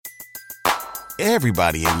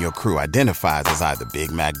Everybody in your crew identifies as either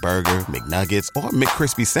Big Mac Burger, McNuggets, or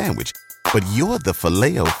McCrispy Sandwich. But you're the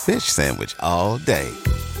Filet-O-Fish Sandwich all day.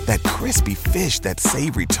 That crispy fish, that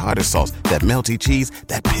savory tartar sauce, that melty cheese,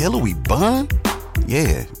 that pillowy bun.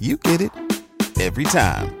 Yeah, you get it. Every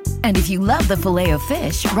time. And if you love the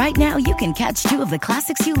Filet-O-Fish, right now you can catch two of the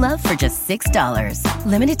classics you love for just $6.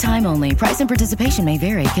 Limited time only. Price and participation may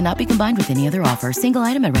vary. Cannot be combined with any other offer. Single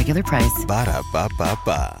item at regular price.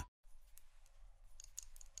 Ba-da-ba-ba-ba.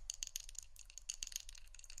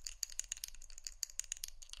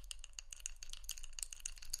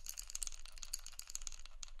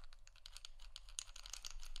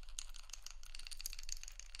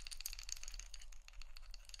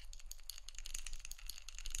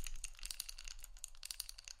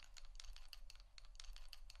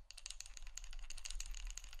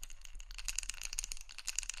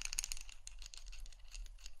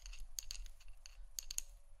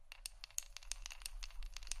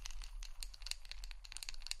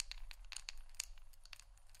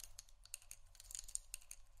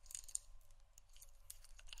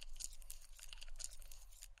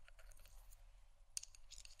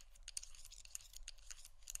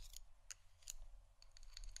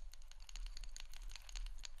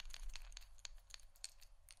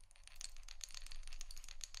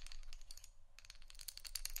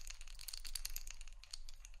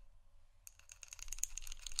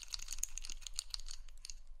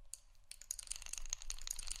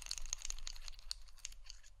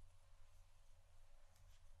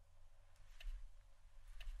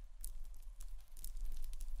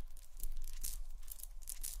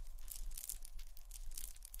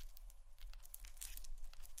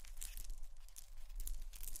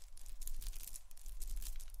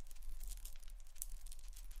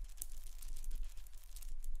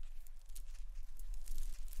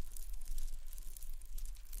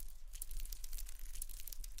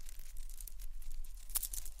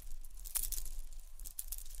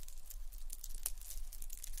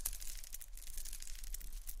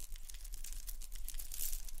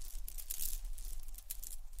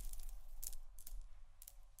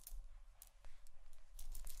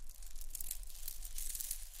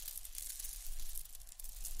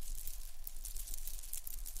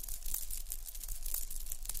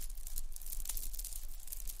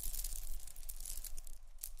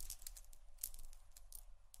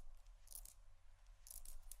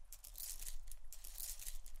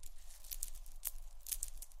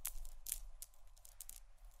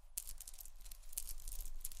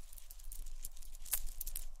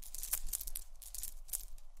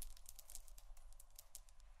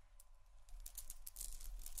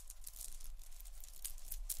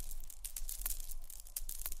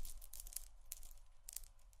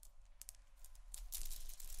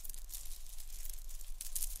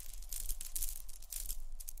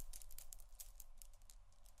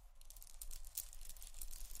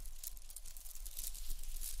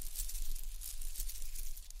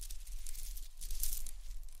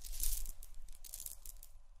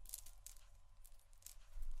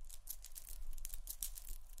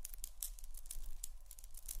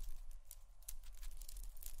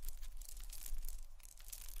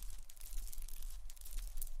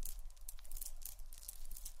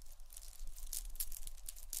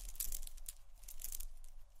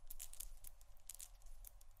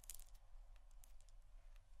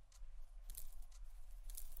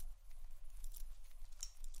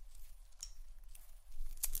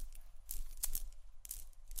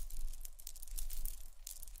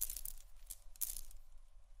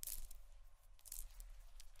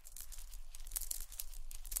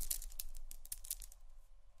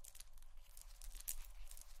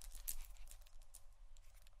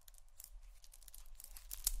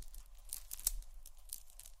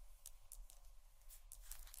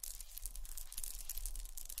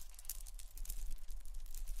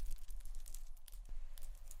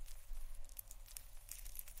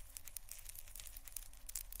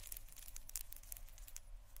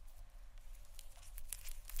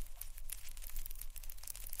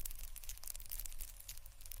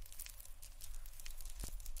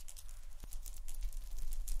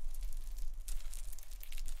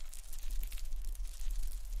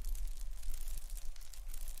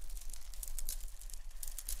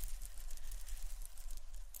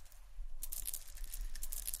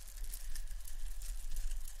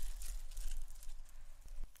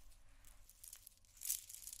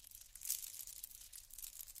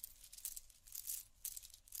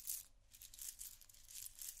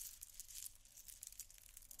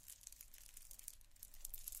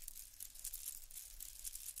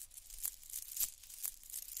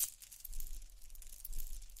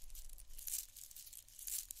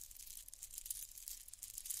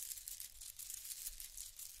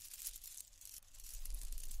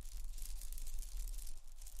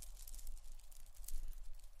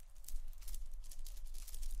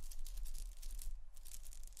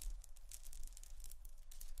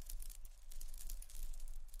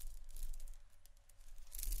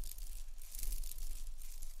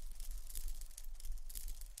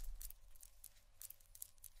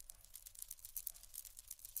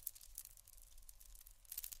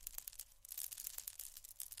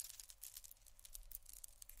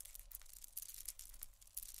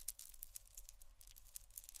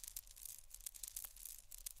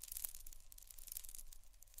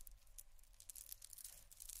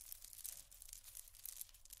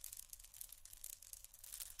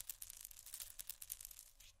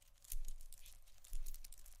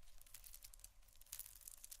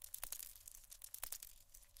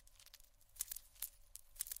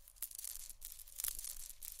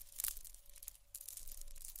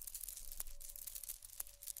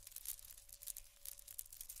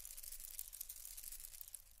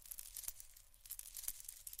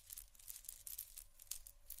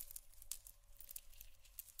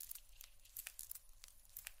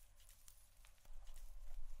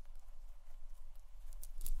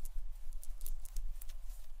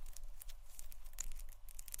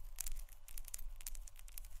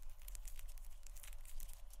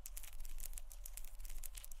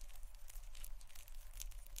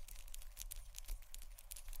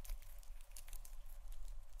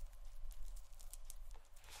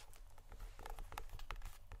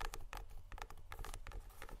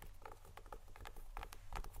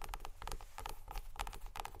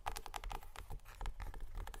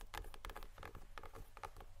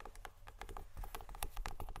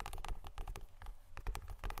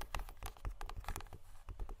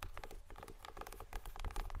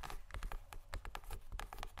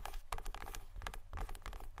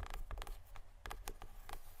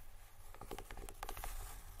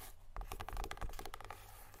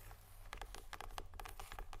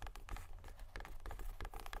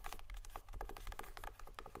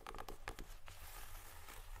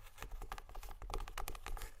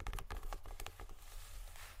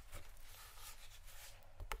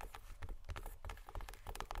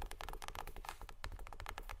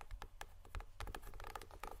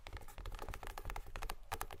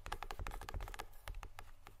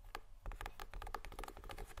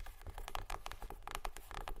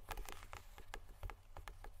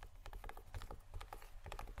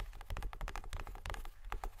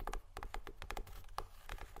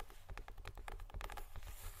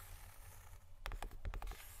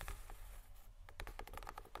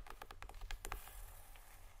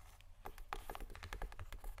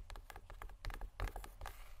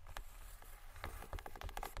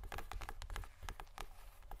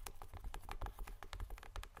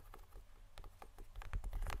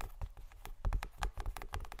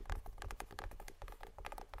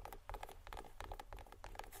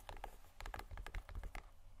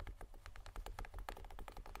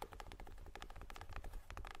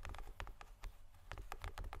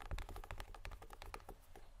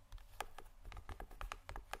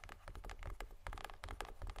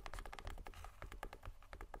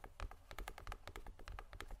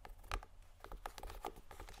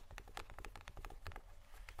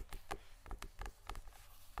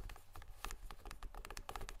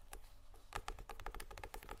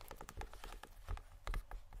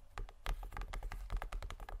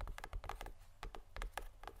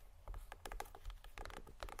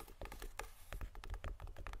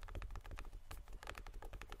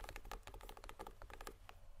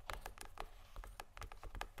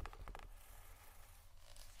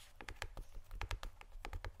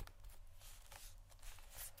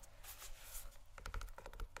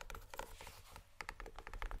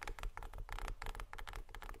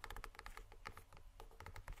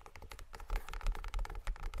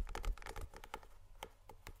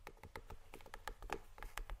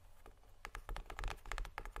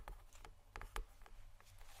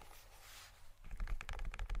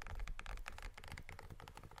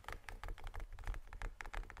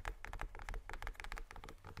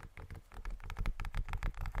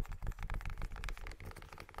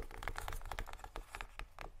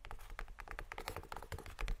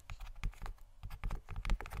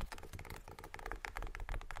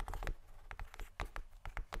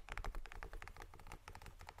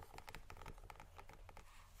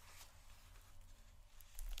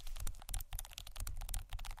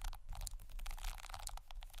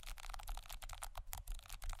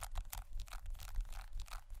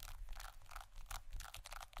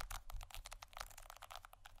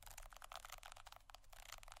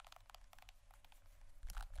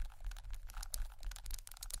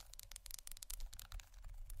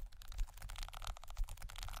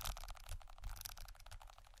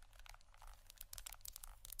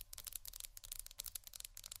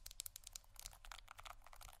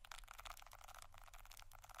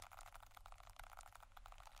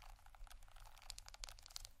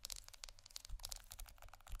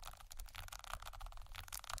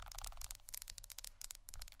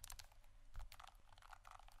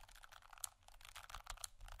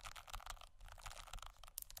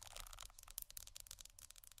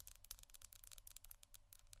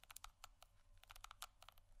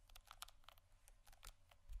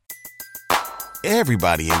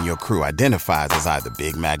 Everybody in your crew identifies as either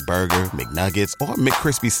Big Mac Burger, McNuggets, or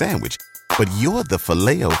McCrispy Sandwich. But you're the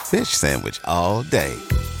Filet-O-Fish Sandwich all day.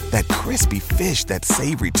 That crispy fish, that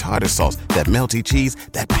savory tartar sauce, that melty cheese,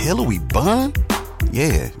 that pillowy bun.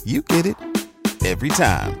 Yeah, you get it. Every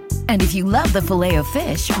time. And if you love the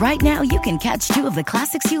Filet-O-Fish, right now you can catch two of the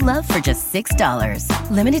classics you love for just $6.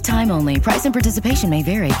 Limited time only. Price and participation may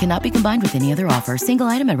vary. Cannot be combined with any other offer. Single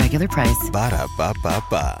item at regular price.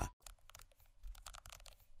 Ba-da-ba-ba-ba.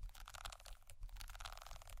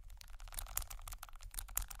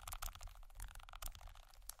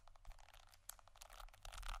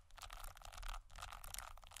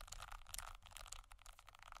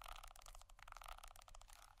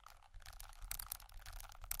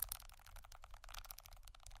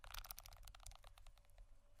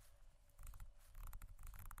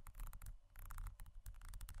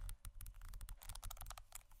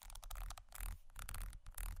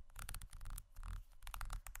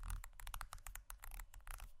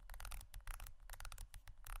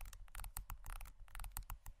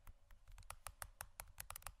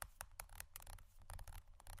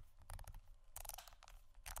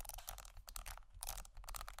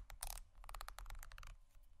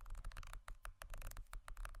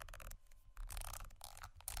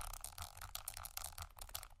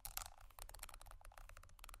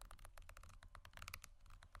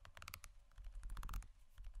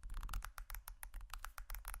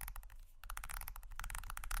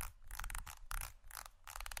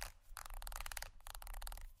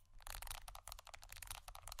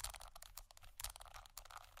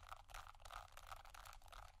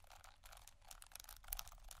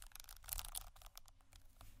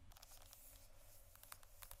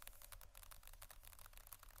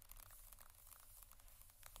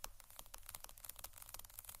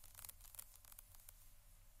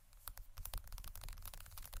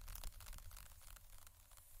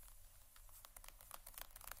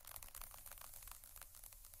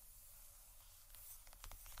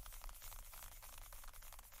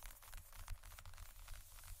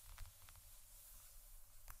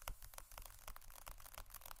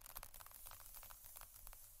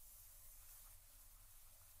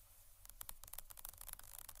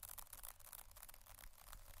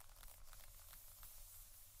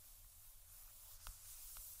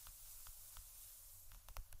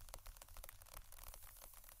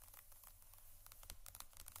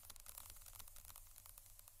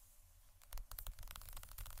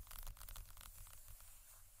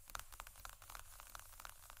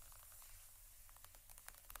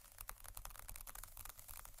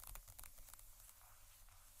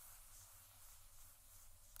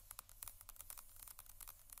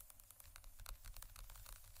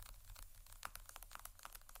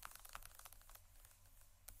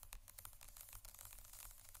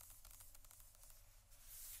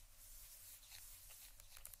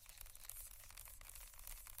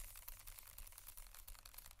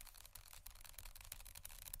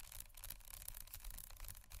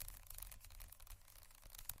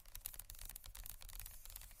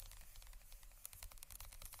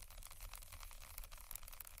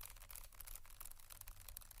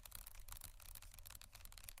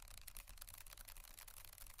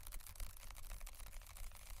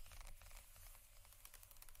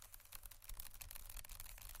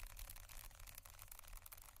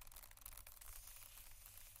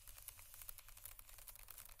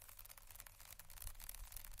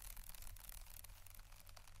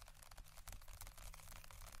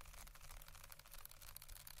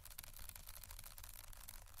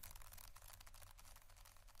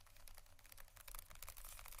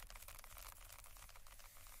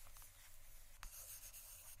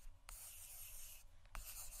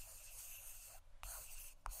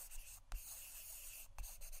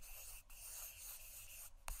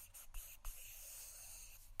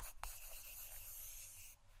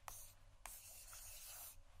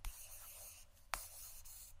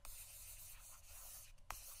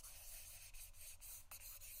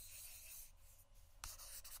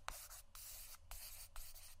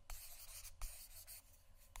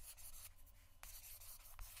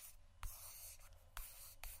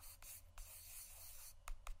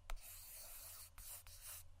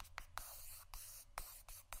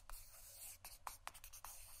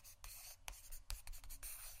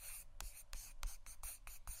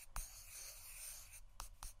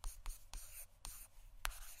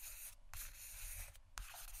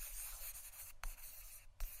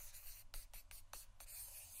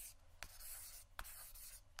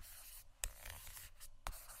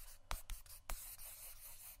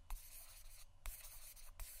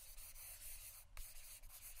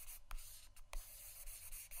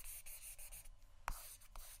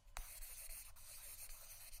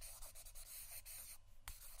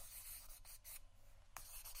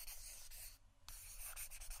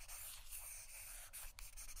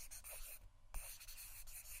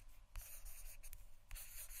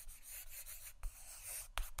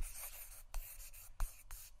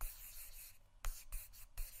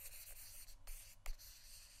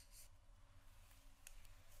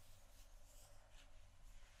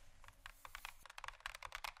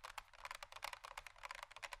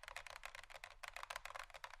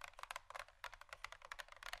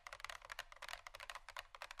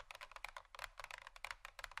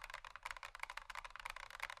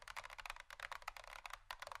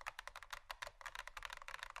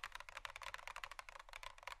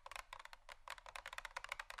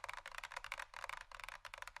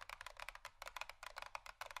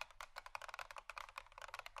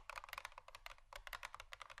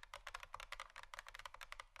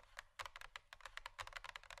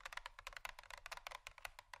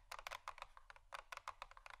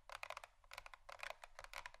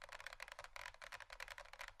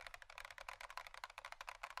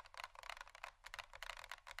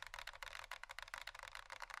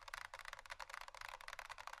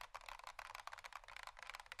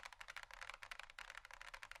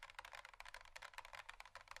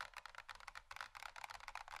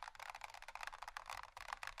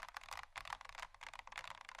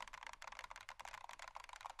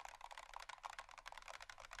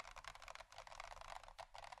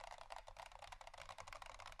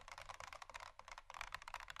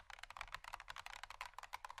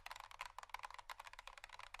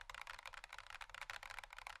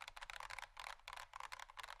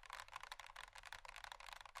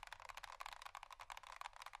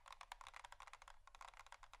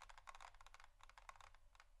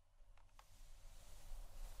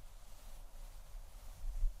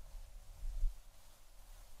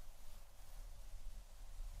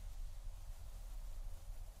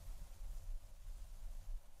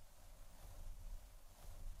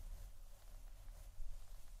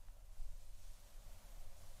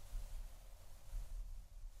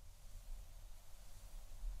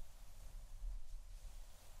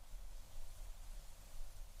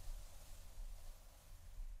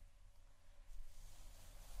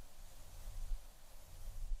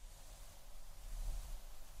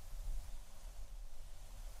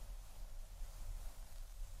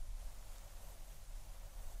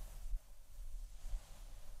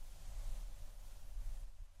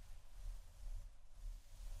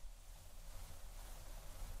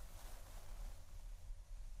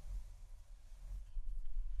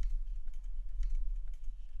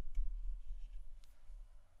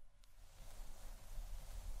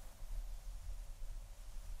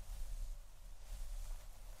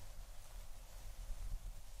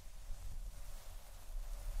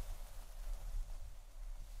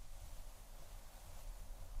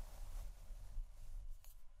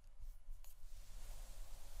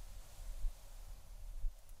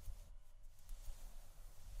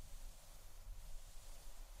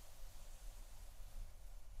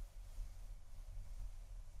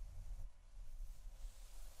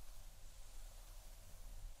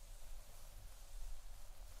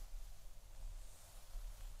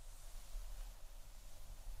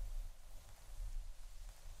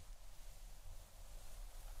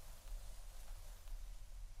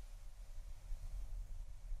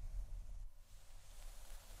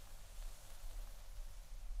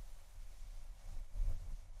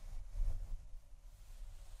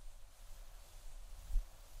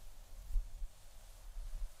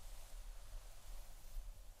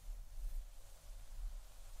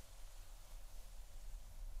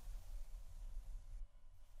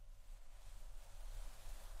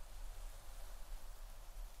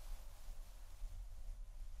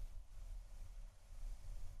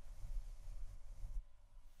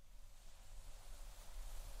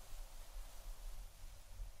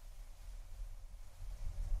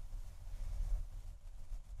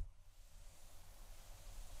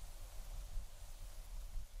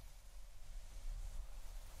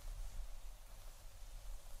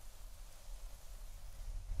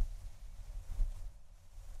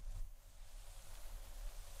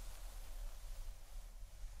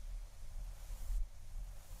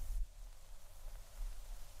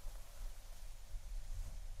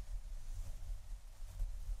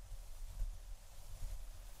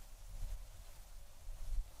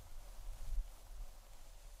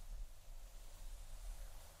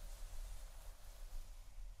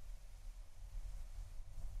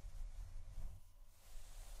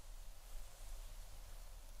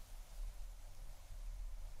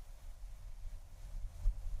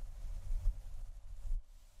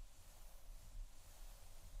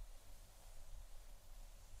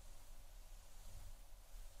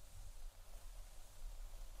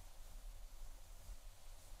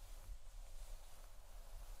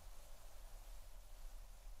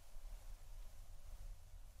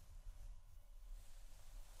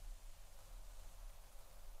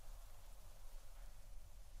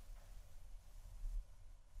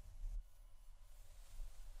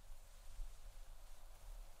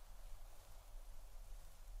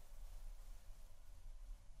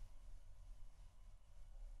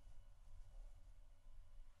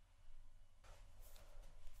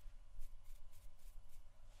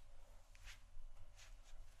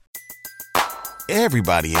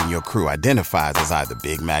 Everybody in your crew identifies as either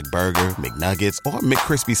Big Mac Burger, McNuggets, or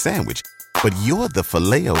McCrispy Sandwich. But you're the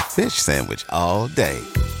Filet-O-Fish Sandwich all day.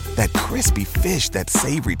 That crispy fish, that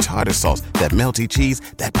savory tartar sauce, that melty cheese,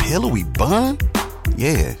 that pillowy bun.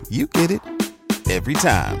 Yeah, you get it. Every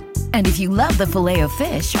time. And if you love the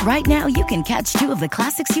Filet-O-Fish, right now you can catch two of the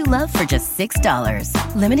classics you love for just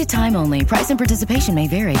 $6. Limited time only. Price and participation may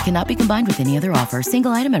vary. Cannot be combined with any other offer.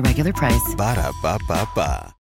 Single item at regular price. Ba-da-ba-ba-ba.